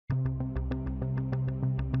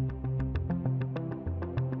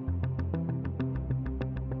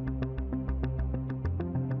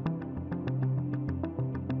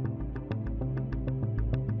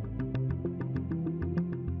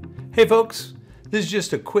Hey folks, this is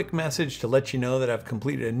just a quick message to let you know that I've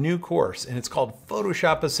completed a new course and it's called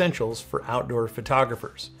Photoshop Essentials for Outdoor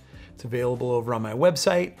Photographers. It's available over on my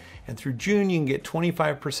website, and through June you can get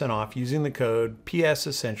 25% off using the code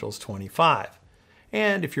PSEssentials25.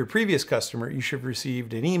 And if you're a previous customer, you should have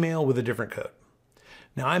received an email with a different code.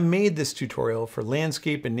 Now, I made this tutorial for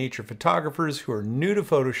landscape and nature photographers who are new to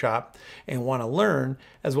Photoshop and want to learn,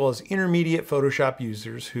 as well as intermediate Photoshop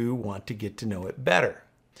users who want to get to know it better.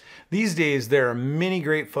 These days, there are many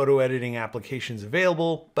great photo editing applications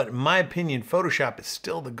available, but in my opinion, Photoshop is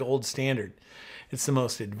still the gold standard. It's the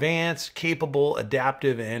most advanced, capable,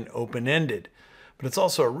 adaptive, and open-ended. But it's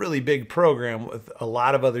also a really big program with a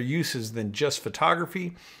lot of other uses than just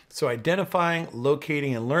photography, so identifying,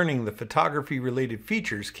 locating, and learning the photography-related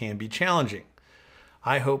features can be challenging.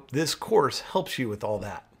 I hope this course helps you with all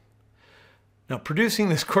that. Now, producing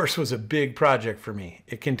this course was a big project for me.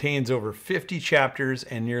 It contains over 50 chapters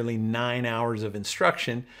and nearly 9 hours of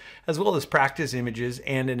instruction, as well as practice images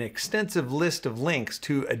and an extensive list of links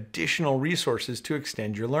to additional resources to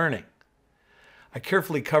extend your learning. I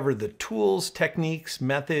carefully covered the tools, techniques,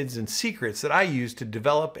 methods, and secrets that I use to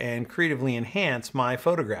develop and creatively enhance my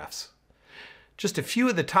photographs. Just a few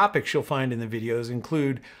of the topics you'll find in the videos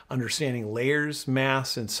include understanding layers,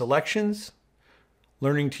 masks, and selections,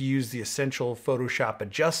 learning to use the essential Photoshop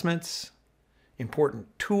adjustments, important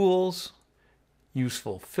tools,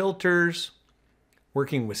 useful filters,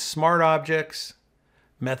 working with smart objects,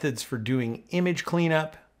 methods for doing image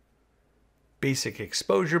cleanup, basic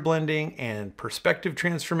exposure blending and perspective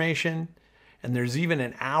transformation, and there's even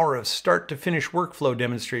an hour of start to finish workflow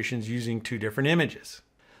demonstrations using 2 different images.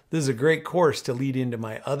 This is a great course to lead into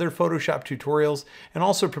my other Photoshop tutorials and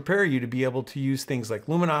also prepare you to be able to use things like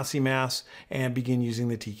luminosity masks and begin using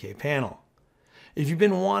the TK panel. If you've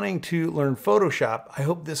been wanting to learn Photoshop, I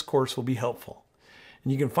hope this course will be helpful.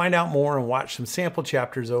 And you can find out more and watch some sample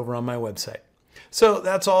chapters over on my website. So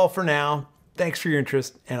that's all for now. Thanks for your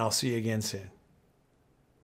interest, and I'll see you again soon.